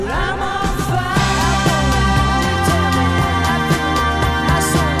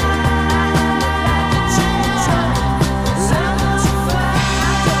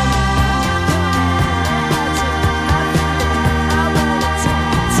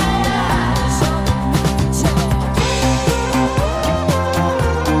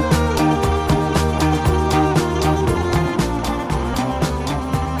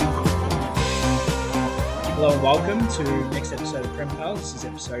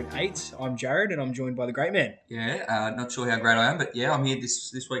episode 8. I'm Jarred, and I'm joined by the great man. Yeah, not sure how great I am, but yeah, I'm here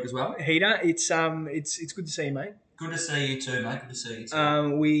this week as well. Heater, it's good to see you, mate. Good to see you too, mate. Good to see you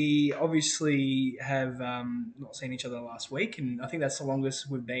too. We obviously have not seen each other last week, and I think that's the longest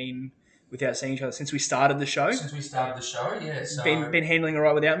we've been without seeing each other since we started the show. Yeah. So been handling all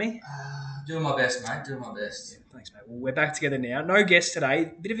right without me? Doing my best, mate. Doing my best. Yeah, thanks, mate. Well, we're back together now. No guest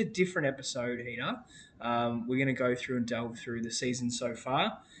today. Bit of a different episode, Heater. We're going to go through and delve through the season so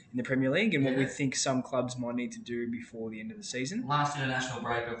far in the Premier League and what we think some clubs might need to do before the end of the season. Last international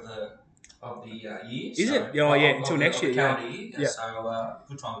break of the year. Is it? Oh, yeah, until next year. Yeah. So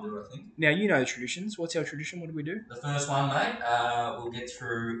good time to do it, I think. Now, you know the traditions. What's our tradition? What do we do? The first one, mate, we'll get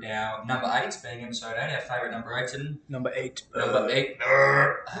through our number 8, being episode 8, our favourite number 8. And Number 8.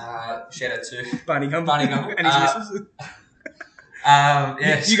 Shout out to Bunny Gumble. And his missus.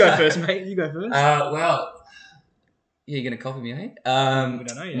 Yes. You go first, mate. You go first. Well, you're going to copy me, eh? We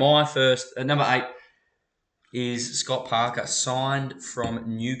don't know yet. My first, number 8 is Scott Parker, signed from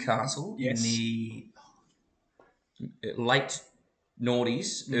Newcastle in the late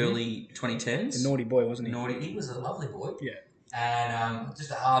noughties, early 2010s. A naughty boy, wasn't he? Naughty. He was a lovely boy. Yeah. And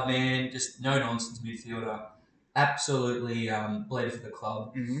just a hard man, just no-nonsense midfielder. Absolutely bled for the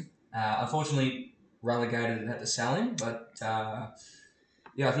club. Mm-hmm. Unfortunately, relegated and had to sell him, but I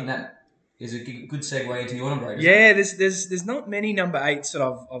think that is a good segue into your number 8. Yeah, there's not many number 8s that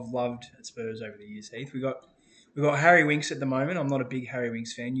I've loved at Spurs over the years, Heath. We've got Harry Winks at the moment. I'm not a big Harry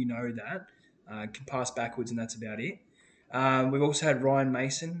Winks fan, you know that. Can pass backwards and that's about it. We've also had Ryan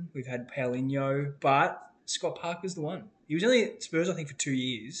Mason. We've had Paulinho, but Scott Parker's the one. He was only at Spurs, I think, for 2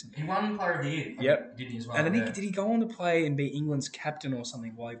 years. He won Player of the Year. Yep. Did he as well? And I think, did he go on to play and be England's captain or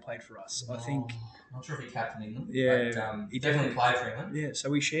something while he played for us? I think. Not sure if he captained England. Yeah. But, he definitely played for England. Yeah, so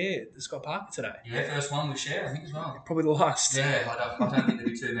we share the Scott Parker today. Yeah, first one we share, I think, as well. Probably the last. Yeah, I don't think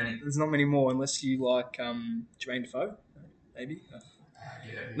there'll be too many. There's not many more unless you like Jermaine Defoe, maybe.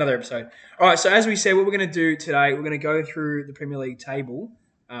 Yeah. Another episode. All right, so as we said, what we're going to do today, we're going to go through the Premier League table.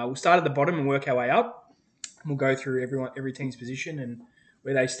 We'll start at the bottom and work our way up. We'll go through every team's position and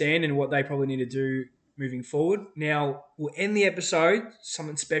where they stand and what they probably need to do moving forward. Now, we'll end the episode,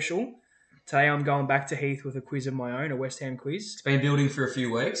 something special. Today I'm going back to Heath with a quiz of my own, a West Ham quiz. It's been building for a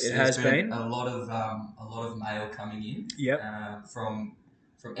few weeks. It has been. A lot of mail coming in. Yep. From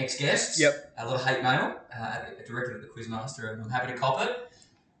ex-guests. Yep. A lot of hate mail, directed at the Quizmaster, and I'm happy to cop it.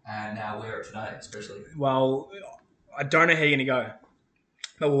 And now wear it today, especially. Well, I don't know how you're going to go,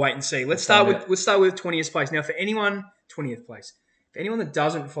 but we'll wait and see. Let's start with 20th place. Now, for anyone, 20th place. For anyone that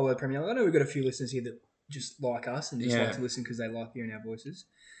doesn't follow the Premier League, I know we've got a few listeners here that just like us and just like to listen because they like hearing our voices.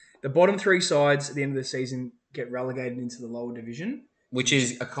 The bottom 3 sides at the end of the season get relegated into the lower division. Which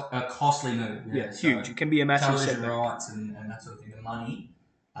is a costly move. Yeah, it's huge. It can be a massive television setback. rights and that sort of thing. The money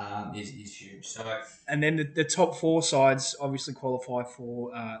is huge. So, and then the top 4 sides obviously qualify for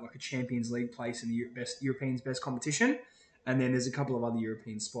like a Champions League place in the Europeans' best competition. And then there's a couple of other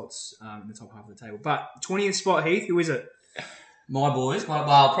European spots in the top half of the table. But 20th spot, Heath, who is it? My boys.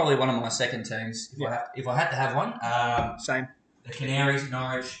 Well, probably one of my second teams. If I had to have one. Same. The Canaries,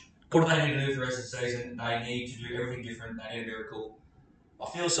 Norwich. What do they need to do for the rest of the season? They need to do everything different. They need a miracle. I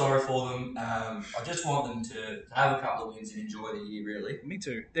feel sorry for them. I just want them to have a couple of wins and enjoy the year, really. Me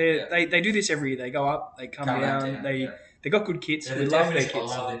too. They do this every year. They go up, they come down. They got good kits. We love their kits. I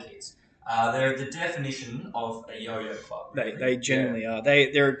love their kits. They're the definition of a yo-yo club. Really. They genuinely are.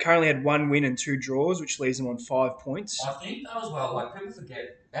 They're currently had 1 win and 2 draws, which leaves them on 5 points. I think that as well. Like people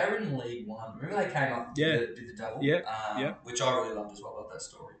forget, they were in League One. Remember they came up, did the double. Yeah. Which I really loved as well. I love that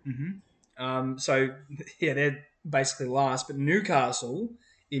story. Mm-hmm. They're basically last, but Newcastle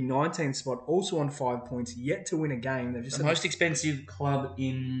in 19th spot, also on 5 points, yet to win a game. They've just the most expensive club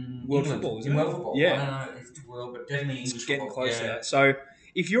in world England. football. In world football. Yeah. I don't know if it's world, but definitely English it's getting football. close to that. So,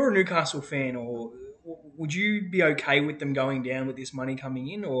 if you're a Newcastle fan, or would you be okay with them going down with this money coming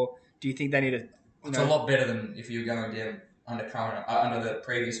in, or do you think they need to? It's a lot better than if you're going down under the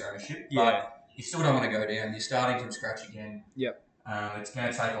previous ownership. Yeah. But you still don't want to go down. You're starting from scratch again. Yep. It's going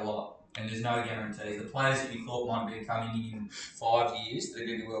to take a lot, and there's no guarantee. The players that you thought might be coming in 5 years that are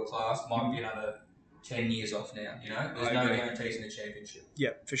going to be world class might be another 10 years off now. You know, there's no guarantees in the championship.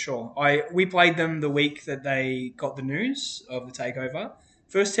 Yeah, for sure. We played them the week that they got the news of the takeover.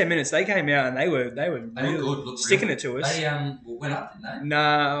 First 10 minutes, they came out and they were really good, sticking it to us. They went up, didn't they?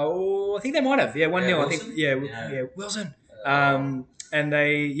 No, I think they might have. Yeah, 1-0. I think. Yeah, Wilson. And then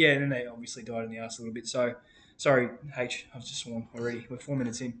they obviously died in the arse a little bit. So Sorry, H. I've just sworn already. We're 4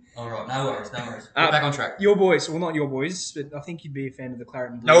 minutes in. All right, no worries. Get back on track. Your boys, well, not your boys, but I think you'd be a fan of the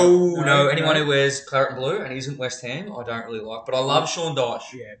Claret and Blue. No. Anyone who wears claret and blue and isn't West Ham, I don't really like. But I love Sean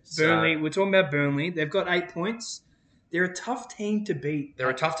Dyche. Yeah, Burnley. We're talking about Burnley. They've got 8 points. They're a tough team to beat. They're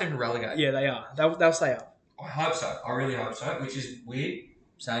a tough team to relegate. Yeah, they are. They'll stay up. I hope so. I really hope so. Which is weird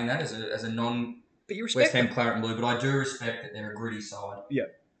saying that as a non But you respect West Ham them. claret and blue, but I do respect that they're a gritty side. Yeah.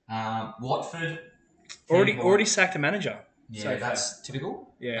 Watford already sacked a manager. Yeah, so that's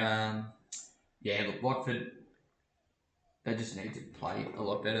typical. Yeah. Look, Watford, they just need to play a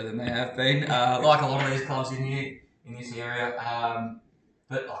lot better than they have been. Like a lot of these clubs in this area.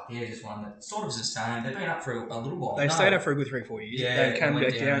 But they're just one that sort of is the same. They've been up for a little while. They've stayed up for a good 3-4 years. Yeah, they came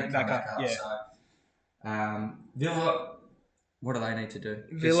went down and back up. Yeah. So, Villa, what do they need to do?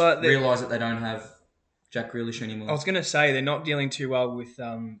 Villa realise that they don't have Jack Grealish anymore. I was going to say they're not dealing too well with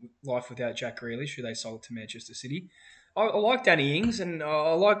life without Jack Grealish, who they sold to Manchester City. I like Danny Ings and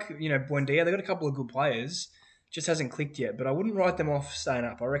I like Buendia. They've got a couple of good players. Just hasn't clicked yet, but I wouldn't write them off staying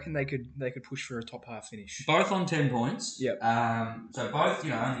up. I reckon they could push for a top half finish. Both on 10 points. Yep. So both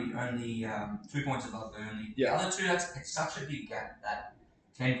only 2 points above Burnley. Yep. The other two, it's such a big gap, that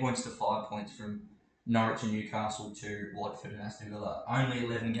 10 points to 5 points from Norwich and Newcastle to Watford and Aston Villa. Only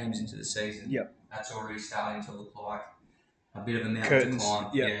 11 games into the season. Yep. That's already starting to look like a bit of a mountain to Curtains.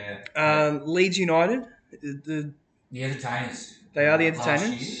 climb. Yep. Yeah. Leeds United, The entertainers. They are the Last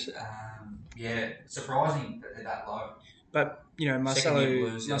entertainers. year. Surprising that they're that low. But Marcelo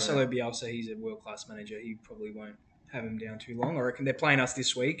Blues, Bielsa, he's a world class manager. He probably won't have him down too long. I reckon they're playing us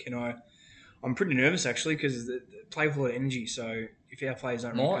this week, and I'm pretty nervous actually because they play with a lot of energy. So if our players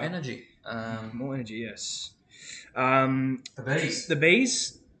don't More recover- energy. more energy, yes. The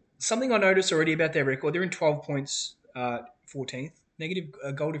Bees. Something I noticed already about their record. They're in 12 points, 14th.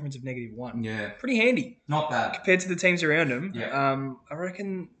 A goal difference of -1. Yeah. Pretty handy Not bad. compared to the teams around them. Yeah. I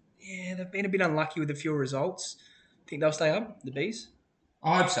reckon, they've been a bit unlucky with a few results. Think they'll stay up, the Bees?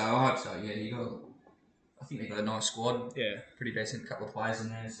 I hope so. Yeah, I think they've got a nice squad. Yeah. Pretty decent couple of players in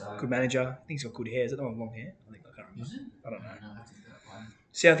there. So. Good manager. I think he's got good hair. Is it the one with long hair? I can't remember. Is it? I don't know. No, I think that one.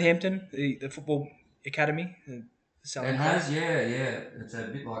 Southampton, the football academy. It has, yeah. It's a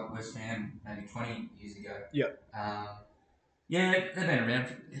bit like West Ham maybe 20 years ago. Yep. They've been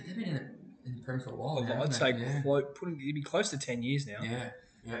around. They've been in the Premier for a while. now, I'd haven't say they? it'd be close to 10 years now.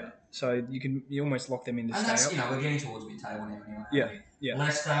 Yeah. So you almost lock them into And stay that's, up. we're getting towards mid-table now anyway. Yeah.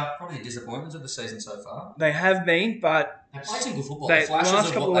 Leicester, probably the disappointments of the season so far. They have been, but They play some good football. the Flashes last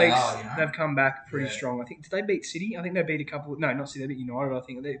of couple of what weeks they are, they've come back pretty Yeah. strong. I think did they beat City? I think they beat a couple. No, not City. They beat United. I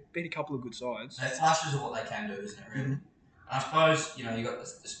think they beat a couple of good sides. They're flashes of what they can do, isn't it, really? I suppose, you got the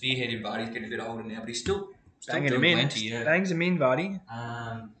spearhead in Vardy. He's getting a bit older now, but he's still Banging doing them in. plenty, yeah. Bangs them in, Vardy.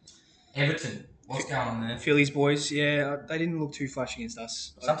 Everton, what's going on there? Phillies boys. Yeah, they didn't look too flash against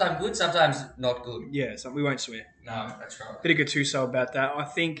us. Sometimes good, sometimes not good. Yeah, so we won't swear. No, that's right. Bit of Gattuso about that. I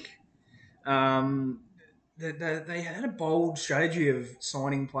think they had a bold strategy of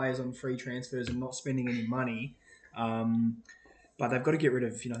signing players on free transfers and not spending any money. But they've got to get rid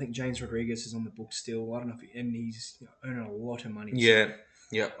of, I think James Rodriguez is on the book still. I don't know and he's earning a lot of money. Yeah.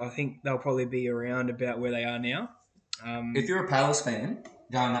 I think they'll probably be around about where they are now. If you're a Palace fan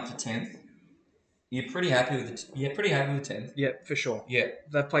going up to 10th, you're pretty happy with 10th. Yeah, for sure. Yeah.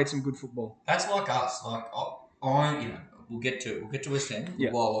 They've played some good football. That's like us. Like we'll get to West Ham.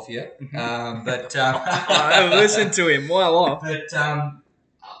 Yeah. While off yet. I haven't listened to him while off. But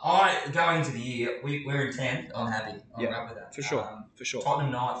going into the year, we're in 10th. I'm happy. I'm up with that. For sure.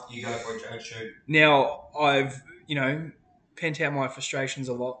 Tottenham 9th, you go for a Joe shoot. Now, I've, pent out my frustrations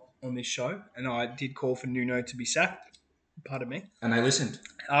a lot on this show, and I did call for Nuno to be sacked. Pardon me. And they listened.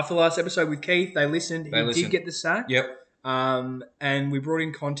 After the last episode with Keith, they listened. He did get the sack. Yep. And we brought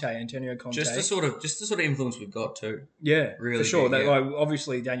in Antonio Conte. Just the sort of influence we've got too. Yeah, really for sure. big,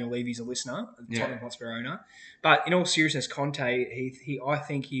 obviously, Daniel Levy's a listener, Tottenham Hotspur owner. But in all seriousness, Conte, I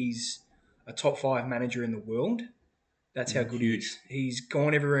think he's a top 5 manager in the world. That's how good he is. He's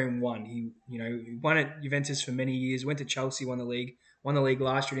gone everywhere and won. He won at Juventus for many years. Went to Chelsea, won the league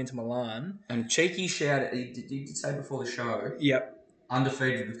last year into Milan. And cheeky shout, he did say before the show. Yep.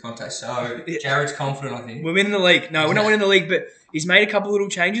 Undefeated with Conte. So Jared's confident, I think. We're winning the league. No, we're not winning the league, but he's made a couple of little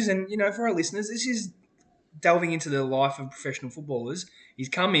changes. And, for our listeners, this is delving into the life of professional footballers. He's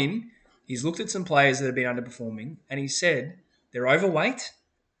come in, he's looked at some players that have been underperforming, and he said they're overweight.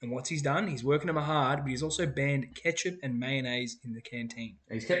 And what's he's done? He's working them hard, but he's also banned ketchup and mayonnaise in the canteen.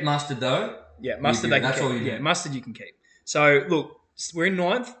 He's kept mustard, though. Yeah, mustard they can keep. Yeah, mustard you can keep. So, look, we're in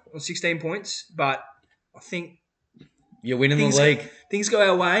 9th on 16 points, but I think You're winning Things- the league. Things go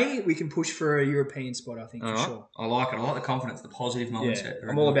our way, we can push for a European spot, I think, All for right. sure. I like it. I like the confidence, the positive Yeah, mindset.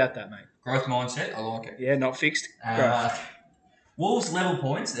 I'm all about that, mate. Growth mindset. I like it. Yeah, not fixed. Growth. Wolves level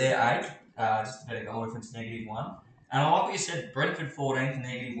points. They're 8. Just a better goal difference, -1. And I like what you said. Brentford 14th,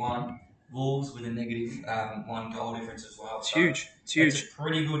 -1. Wolves with a -1 goal difference as well. It's huge. It's huge. That's a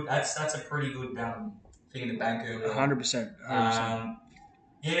pretty good. That's a pretty good thing in the bank early. 100%. 100%.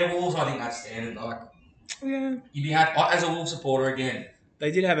 Yeah, Wolves. I think that's standard. Like, Yeah, you'd be happy as a Wolves supporter again.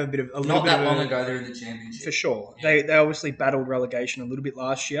 they did have a little Not bit that of long ago, they're in the championship. for sure. Yeah. They obviously battled relegation a little bit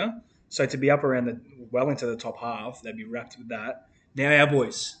last year, so to be up around well into the top half, they'd be wrapped with that. Now our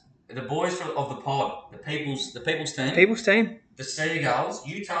boys, The boys of the pod, the people's team, people's team. the Seagulls.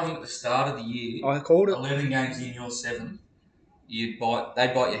 You tell them at the start of the year, I called it 11 games in, you're 7. They'd bite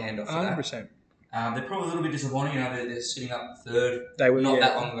your hand off for 100%. that. They're probably a little bit disappointing. You know, they're sitting up 3rd. They were Not yeah,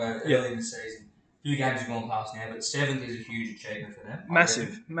 that long ago, early in the season. A few games have gone past now, but 7th is a huge achievement for them.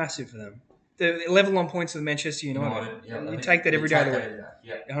 massive for them. They're level on points with Manchester United. Yeah, You take that every day of the week.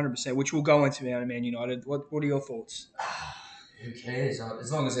 Yeah. 100%, which we'll go into now, Man United. What are your thoughts? Who cares?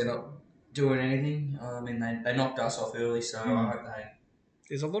 As long as they're not doing anything. I mean, they knocked us off early, so I hope they...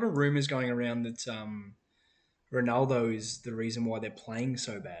 There's a lot of rumours going around that Ronaldo is the reason why they're playing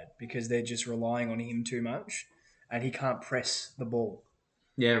so bad, because they're just relying on him too much and he can't press the ball.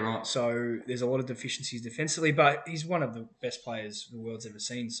 Yeah, right. So there's a lot of deficiencies defensively, but he's one of the best players the world's ever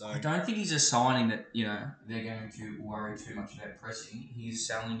seen. So I don't think he's a signing that, you know, they're going to worry too much about pressing. He's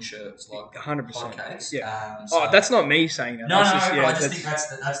selling shirts like 100%. hotcakes. Yeah. So... That's not me saying that. No, that's just, I just think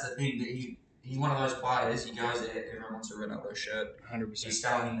that's the thing. That he's one of those players. He goes there, everyone wants a Ronaldo shirt. 100%. He's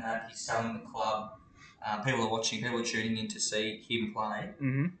selling that. He's selling the club. People are watching. People are tuning in to see him play.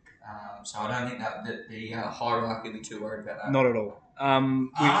 Mm-hmm. So I don't think that the hierarchy will be too worried about that. Not at all.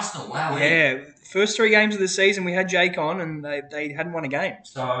 Arsenal, wow. Yeah, first 3 games of the season we had Jake on and they hadn't won a game.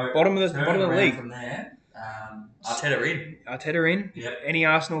 So bottom of the league. From there, Arteta in. Arteta in. Yep. Any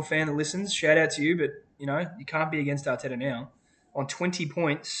Arsenal fan that listens, shout out to you. But you know you can't be against Arteta now. On 20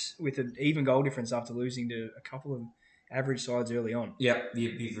 points with an even goal difference after losing to a couple of average sides early on. Yep,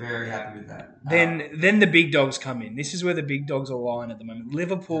 you'd be very happy with that. Then the big dogs come in. This is where the big dogs are lying at the moment.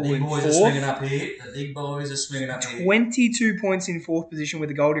 Liverpool the big in boys 4th. Are swinging up here. The big boys are swinging up here. 22 points in 4th position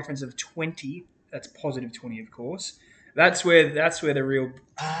with a goal difference of 20. That's positive 20, of course. That's where the real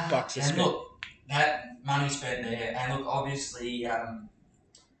bucks are spent. And look, that money spent there. And look, obviously, had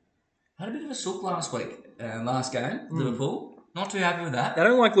a bit of a sook last week. Last game, Liverpool. Not too happy with that. They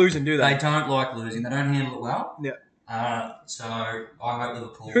don't like losing, do they? They don't like losing. They don't handle it well. Yeah. So I hope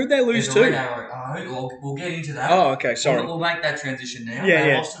Liverpool. Who'd they lose to? We'll get into that. Oh, okay. Sorry. We'll make that transition now. Yeah,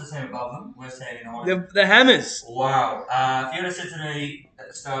 They lost to the team above them, West Ham United. The Hammers. Wow. If you would have said to me at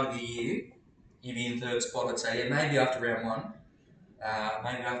the start of the year, you'd be in 3rd spot, I'd say, yeah, maybe after round 1.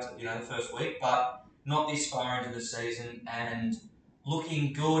 Maybe after the first week, but not this far into the season and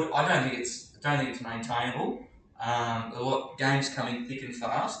looking good. I don't think it's maintainable. A lot games coming thick and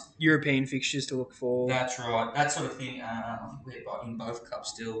fast. European fixtures to look for. That's right. That sort of thing. We're in both cups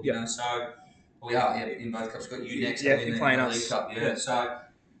still. Yeah. So we are. Yeah, in both cups. We've got you next. Yeah, in you're the playing League us. Cup. Yeah. Yeah. So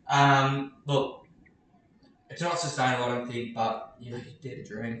look, it's not sustainable, I don't think. But you dare to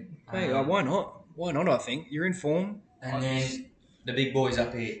dream. Hey, why not? Why not? I think you're in form. And then the big boys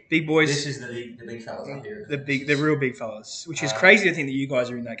up here. Big boys. This is the big fellas up here. The real big fellas, which is crazy to think that you guys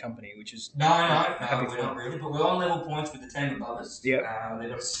are in that company, which is No, we're not really, but we're on level points with the team above us. Yeah. They've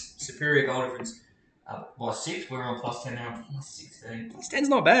got a superior goal difference by 6. We're on +10, they're on +16. 10's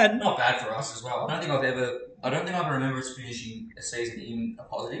not bad. Not bad for us as well. I don't think I can remember us finishing a season in a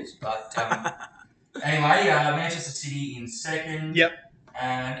positives, but anyway, Manchester City in 2nd. Yep.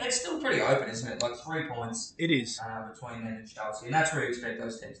 And it's still pretty open, isn't it? Like 3 points. It is. Between them and Chelsea, and that's where you expect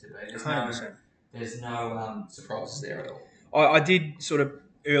those teams to be. 100%. There's no surprises there at all. I did sort of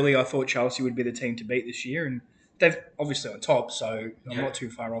early. I thought Chelsea would be the team to beat this year, and they've obviously on top, so I'm not too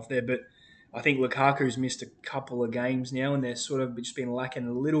far off there. But I think Lukaku's missed a couple of games now, and they're sort of just been lacking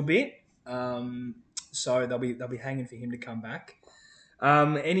a little bit. So they'll be hanging for him to come back.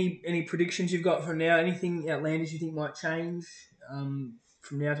 Any predictions you've got from now? Anything outlandish you think might change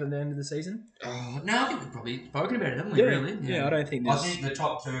from now to the end of the season? No, I think we've probably spoken about it, haven't we? Really? Yeah, I don't think I there's... think the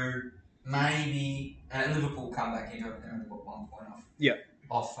top 2, maybe Liverpool come back into it. They're only got 1 point off. Yeah.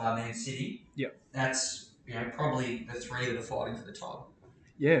 Off Man City. Yeah. That's probably the 3 that are fighting for the title.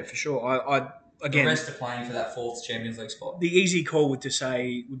 Yeah, for sure. I again, the rest are playing for that 4th Champions League spot. The easy call would be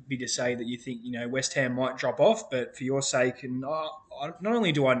to say that you think West Ham might drop off, but for your sake, and not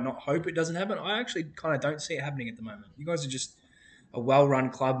only do I not hope it doesn't happen, I actually kind of don't see it happening at the moment. You guys are just a well-run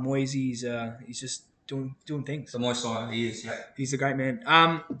club. Moisey, he's just doing things. The most silent he is, yeah. He's a great man.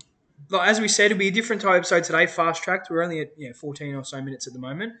 Like, as we said, it'll be a different type episode today, fast tracked. We're only at 14 or so minutes at the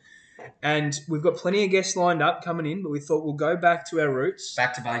moment. And we've got plenty of guests lined up coming in, but we thought we'll go back to our roots.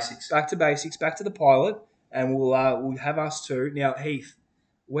 Back to basics. Back to the pilot, and we'll have us two. Now, Heath,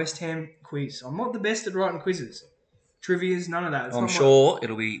 West Ham quiz. I'm not the best at writing quizzes. Trivia's, none of that. I'm sure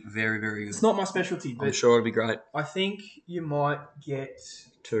it'll be very, very good. It's not my specialty, but I'm sure it'll be great. I think you might get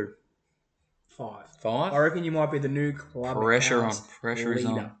 2. 5. 5? I reckon you might be the new club. Pressure on. Pressure is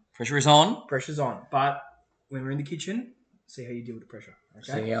on. Pressure is on. Pressure's on. But when we're in the kitchen, see how you deal with the pressure.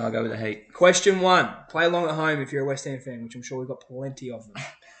 Okay? See how I go with the heat. Question 1. Play along at home if you're a West Ham fan, which I'm sure we've got plenty of them.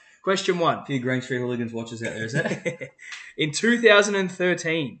 Question 1. A few Green Street Hooligans watchers out there, is it? In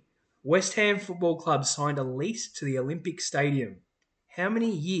 2013, West Ham Football Club signed a lease to the Olympic Stadium. How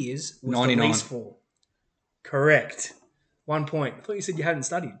many years was 99. the lease for? Correct. 1 point. I thought you said you hadn't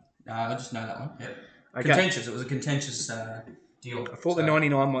studied. I just know that one. Yep. Okay. Contentious. It was a contentious deal. I thought the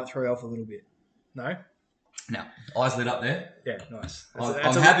 99 might throw you off a little bit. No? No. Eyes lit up there. Yeah, nice.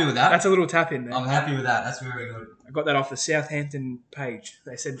 I'm happy with that. That's a little tap in there. I'm happy with that. That's very good. I got that off the Southampton page.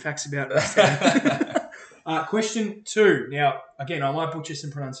 They said facts about West Ham. Question 2. Now, again, I might butcher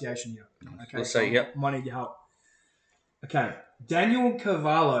some pronunciation here. Okay, Let's see, yep. I might need your help. Okay. Daniel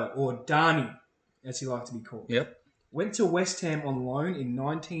Carvalho, or Dani, as he liked to be called. Yep. Went to West Ham on loan in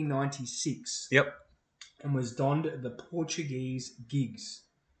 1996. Yep. And was donned the Portuguese gigs.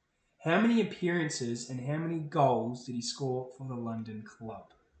 How many appearances and how many goals did he score for the London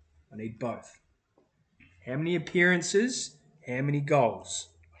club? I need both. How many appearances? How many goals?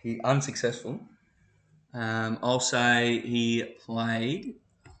 He unsuccessful. I'll say he played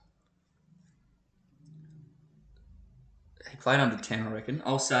under 10, I reckon.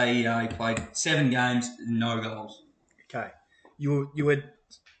 I'll say he played 7 games, no goals. Okay. You were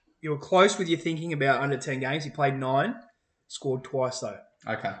close with your thinking about under 10 games. He played 9, scored twice though.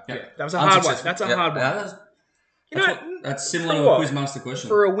 Okay. Yep. Yeah, that was a hard one. That's a hard one. That's similar to a Quizmaster question.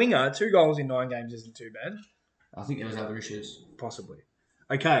 For a winger, 2 goals in 9 games isn't too bad. I think there was other issues. Possibly.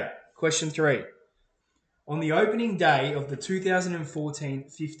 Okay, question 3. On the opening day of the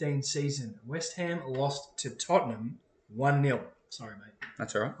 2014-15 season, West Ham lost to Tottenham 1-0. Sorry, mate.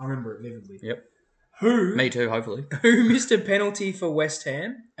 That's all right. I remember it vividly. Yep. Me too, hopefully. Who missed a penalty for West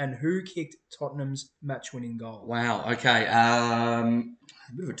Ham and who kicked Tottenham's match-winning goal? Wow, okay. A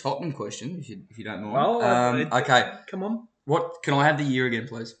bit of a Tottenham question, if you don't mind. Oh, okay. Come on. What? Can I have the year again,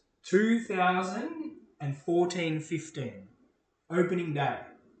 please? 2014-15. Opening day.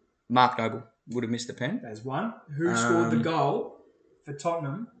 Mark Noble would have missed the pen. There's one. Who scored the goal for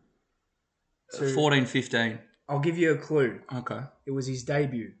Tottenham? 14-15. I'll give you a clue. Okay. It was his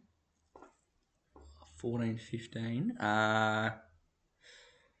debut. 14-15.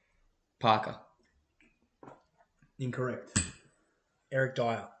 Parker. Incorrect. Eric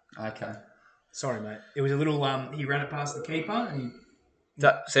Dyer. Okay. Sorry, mate. It was a little. He ran it past the keeper. And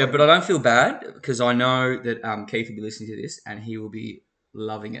but I don't feel bad because I know that Keith will be listening to this and he will be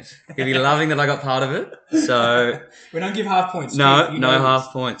loving it. He'll be loving that I got part of it. So we don't give half points. No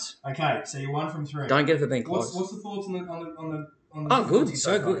half points. Okay, so you're 1 from 3. Don't get it for being close. What's the thoughts on the Oh, good.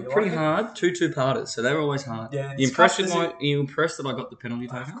 So good. Pretty hard. 2 two-parters. So they were always hard. Yeah. You impressed that I got the penalty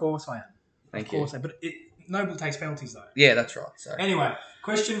taken? Of course I am. Thank you. But Noble takes penalties though. Yeah, that's right. So. Anyway,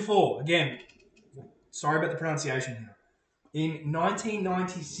 question 4. Again, sorry about the pronunciation here. In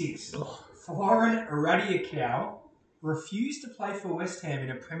 1996, Florin Radiakau refused to play for West Ham in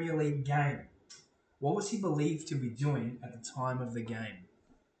a Premier League game. What was he believed to be doing at the time of the game?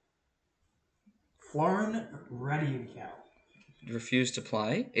 Florin Radiakau. Refused to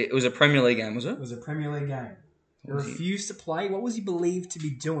play. It was a Premier League game, was it? It was a Premier League game. He refused to play. What was he believed to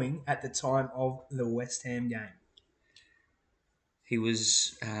be doing at the time of the West Ham game? He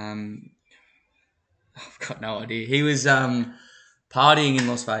was... I've got no idea. He was partying in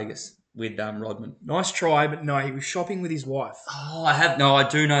Las Vegas with Rodman. Nice try, but no, he was shopping with his wife. Oh, I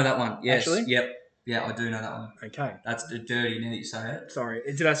do know that one. Yes. Actually? Yep. Yeah, I do know that one. Okay. That's dirty now that you say it. Sorry.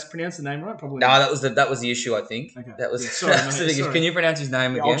 Did I pronounce the name right? Probably. No, that was the issue, I think. Okay. That was, sorry, that's the thing. Can you pronounce his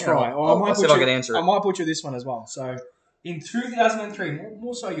name again? I'll try. I said I could answer it. I might butcher this one as well. So, in 2003,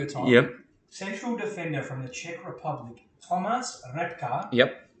 more so your time. Yep. Central defender from the Czech Republic, Tomáš Repka.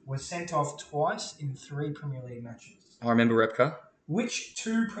 Yep. Was sent off twice in 3 Premier League matches. I remember Repka. Which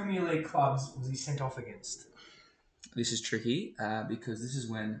 2 Premier League clubs was he sent off against? This is tricky because this is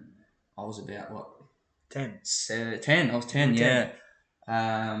when I was about, what? 10. 10. I was 10, yeah. So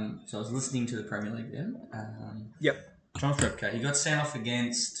I was listening to the Premier League then. Yep. Tomáš Repka. He got sent off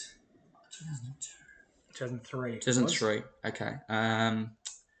against 2003. 2003. Okay.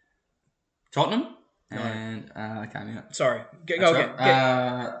 Tottenham? And okay, yeah. Sorry. Go That's again.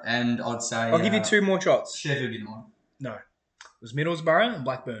 right. And I'd say I'll give you 2 more shots. Sheffield United. No. It was Middlesbrough and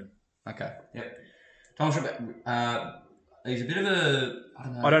Blackburn. Okay. Yep. Thomas, he's a bit of a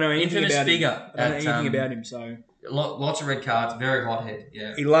I don't know anything infamous about figure. him. I don't know anything about him, so... Lots of red cards, very hothead,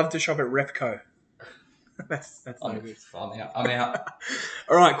 yeah. He loved to shop at Repco. that's no good. I'm out.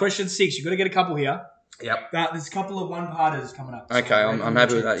 All right, question 6. You've got to get a couple here. Yep. There's a couple of one-parters coming up. Okay, I'm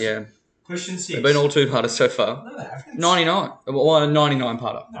happy with that, yeah. Question 6. They've been all 2-parters so far. No, they haven't. 99. Well, a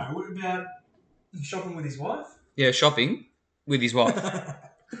 99-parter. No, what about shopping with his wife? Yeah, shopping with his wife.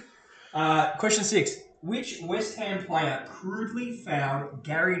 Question 6. Which West Ham player crudely fouled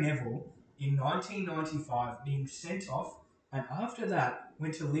Gary Neville in 1995 being sent off, and after that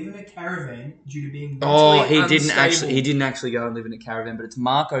went to live in a caravan due to being mentally unstable? He didn't actually go and live in a caravan, but it's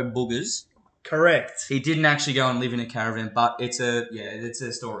Marco Boogers. Correct. He didn't actually go and live in a caravan, but it's a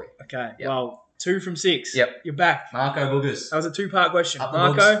story. Okay. Yep. Well, 2 from 6. Yep. You're back. Marco Boogers. That was a 2-part question. Up the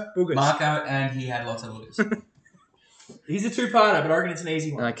Marco Boogers. Marco, and he had lots of boogers. He's a 2-parter, but I reckon it's an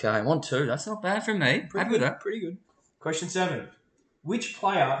easy one. Okay, 1-2. That's not bad from me. Happy with that. Pretty good. Question 7. Which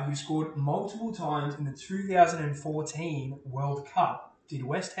player who scored multiple times in the 2014 World Cup did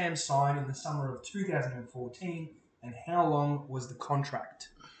West Ham sign in the summer of 2014, and how long was the contract?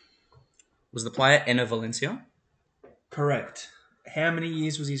 Was the player Enner Valencia? Correct. How many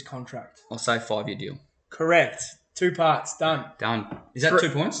years was his contract? I'll say 5-year deal. Correct. 2 parts. Done. Done. Is that 2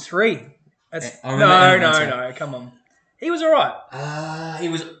 points? 3. That's I remember no. Come on. He was all right. He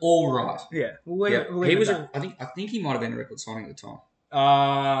was all right. Yeah. He was. I think he might have been a record signing at the time.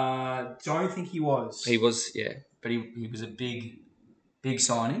 Don't think he was. He was, yeah, but he was a big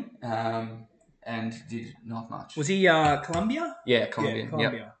signing, and did not much. Was he Colombia? Yeah, Colombia. Yeah,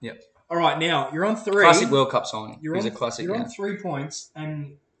 Colombia. Yep. All right, now you're on 3. Classic World Cup signing. He's a classic. You're on 3 points,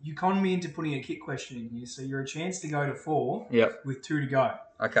 and you conned me into putting a kick question in here, so you're a chance to go to 4. Yep. With 2 to go.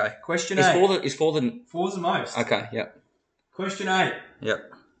 Okay. Question 8. Is 4 the 4's the most. Okay. Yep. Question 8.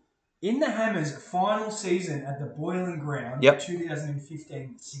 Yep. In the Hammers' final season at the Boiling Ground, Yep.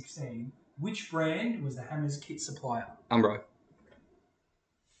 2015-16, which brand was the Hammers' kit supplier? Umbro.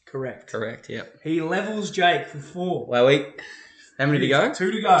 Correct. Yep. He levels Jake for 4. Wowie. How many to go?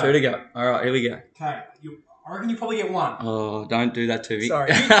 2 to go. 2 to go. All right, here we go. Okay. I reckon you probably get 1. Oh, don't do that to me.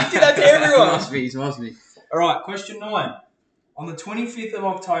 Sorry. You did that to everyone. Must be. All right, question 9. On the 25th of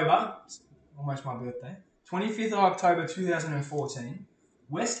October, almost my birthday, 25th of October 2014,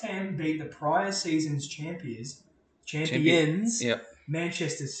 West Ham beat the prior season's champions, Yep.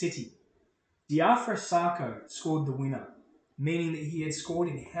 Manchester City. Diafra Sarko scored the winner, meaning that he had scored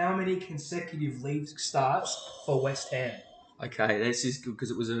in how many consecutive league starts for West Ham? Okay, this is good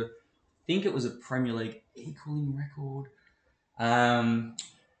because I think it was a Premier League equaling record.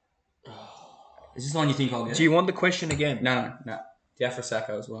 Is this one you think I'll get? Do you want the question again? No. Diafra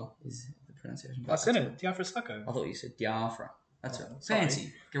Sacco as well is the pronunciation. I said it. Diafra Sarko. I thought you said Diafra. That's right. Sorry.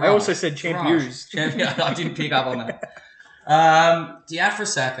 Fancy. I also said champions. I didn't pick up on that. Diafra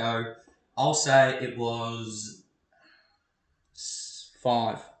Sacco, I'll say it was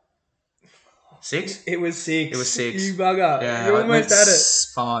 5. 6? It was 6. It was 6. You bugger. Yeah, You almost had it.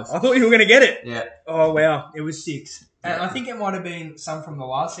 5. I thought you were going to get it. Yeah. Oh, wow. It was 6. And Yeah. I think it might have been some from the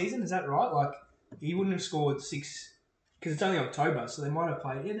last season. Is that right? Like, he wouldn't have scored 6 because it's only October, so they might have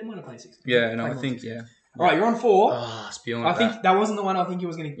played. Yeah, they might have played 6. Yeah, no, I think, yeah. All right, you're on 4. Oh, spewing I think that wasn't the one I think you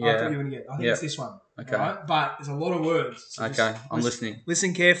was going to. I Yeah. thought you were going to get. I think Yeah. it's this one. Okay. All right? But there's a lot of words. So Okay, I'm listening.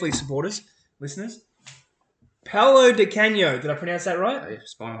 Listen carefully, listeners. Paolo Di Canio, did I pronounce that right? Oh, yeah,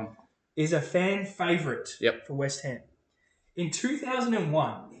 spot on. Is a fan favourite Yep. for West Ham. In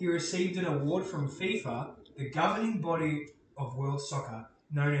 2001, he received an award from FIFA, the governing body of world soccer,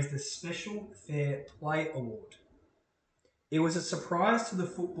 known as the Special Fair Play Award. It was a surprise to the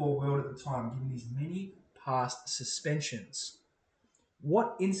football world at the time, given his many past suspensions.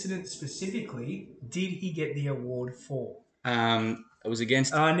 What incident specifically did he get the award for? It was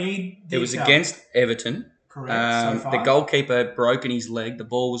against. I need detail. It was against Everton. Correct. So far. The goalkeeper had broken his leg. The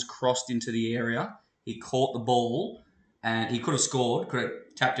ball was crossed into the area. He caught the ball, and he could have scored. Could have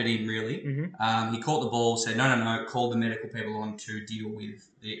tapped it in, really. Mm-hmm. He caught the ball, said, no, called the medical people on to deal with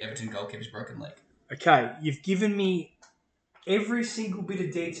the Everton goalkeeper's broken leg. Okay, you've given me every single bit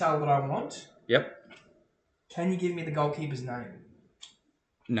of detail that I want. Yep. Can you give me the goalkeeper's name?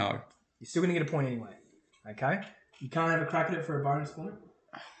 No. You're still going to get a point anyway. Okay? You can't have a crack at it for a bonus point?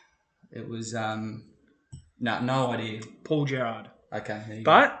 It was, no idea. Paul Gerrard. Okay. There you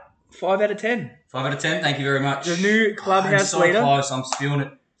go. But 5 out of 10. 5 out of 10. Thank you very much. The new clubhouse I'm so leader. close. I'm spewing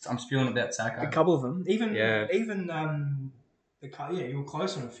it. I'm spewing about Sacco. A couple of them. Even Yeah, you were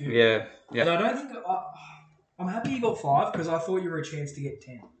close on a few. Yeah. But I don't think I'm happy you got 5 because I thought you were a chance to get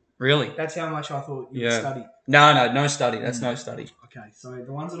 10. Really? That's how much I thought you would study. No study. That's no study. Okay, so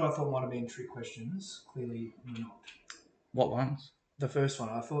the ones that I thought might have been trick questions, clearly were not. What ones? The first one,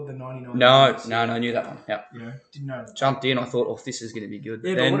 I thought the 99. No, I knew that one. Yeah. You know, didn't know that. Jumped in, I thought, oh, this is going to be good.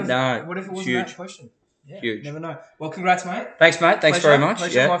 Yeah, then, but what if it wasn't huge. that question? Yeah, Huge. Never know. Well, congrats, mate. Thanks, mate. Thanks very much.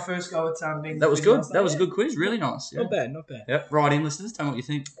 Pleasure. My first go at being. That was good. That was a good quiz. Really nice. Yeah. Not bad. Not bad. Yep. Right in, listeners. Tell me what you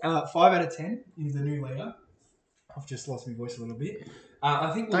think. 5 out of 10 is the new leader. I've just lost my voice a little bit.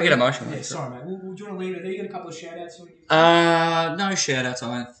 I think Don't get emotional. Yeah, sorry, mate. Do you want to leave it there? You got a couple of shout-outs? No shout-outs,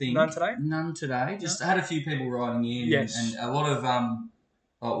 I don't think. None today? None today. Just had a few people writing in. Yes. And a lot of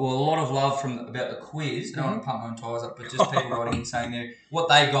a lot of love about the quiz. I don't want to pump my own tyres up, but just people writing in saying what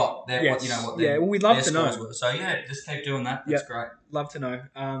they got, we'd love to know. Were. So yeah, just keep doing that. That's great. Love to know.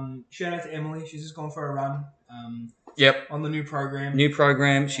 Shout out to Emily. She's just gone for a run. On the new program. New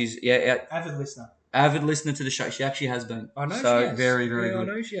program. She's avid listener. Avid listener to the show. She actually has been. I know. So she has. very, very good.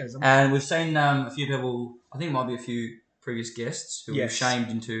 I know she has. And we've seen a few people. I think it might be a few previous guests who we've shamed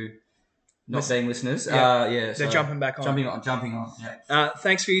into not being listeners. They're jumping back on. Jumping on. Yeah.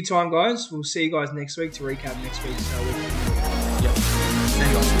 Thanks for your time, guys. We'll see you guys next week to recap next week's week. See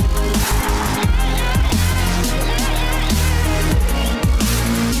you guys.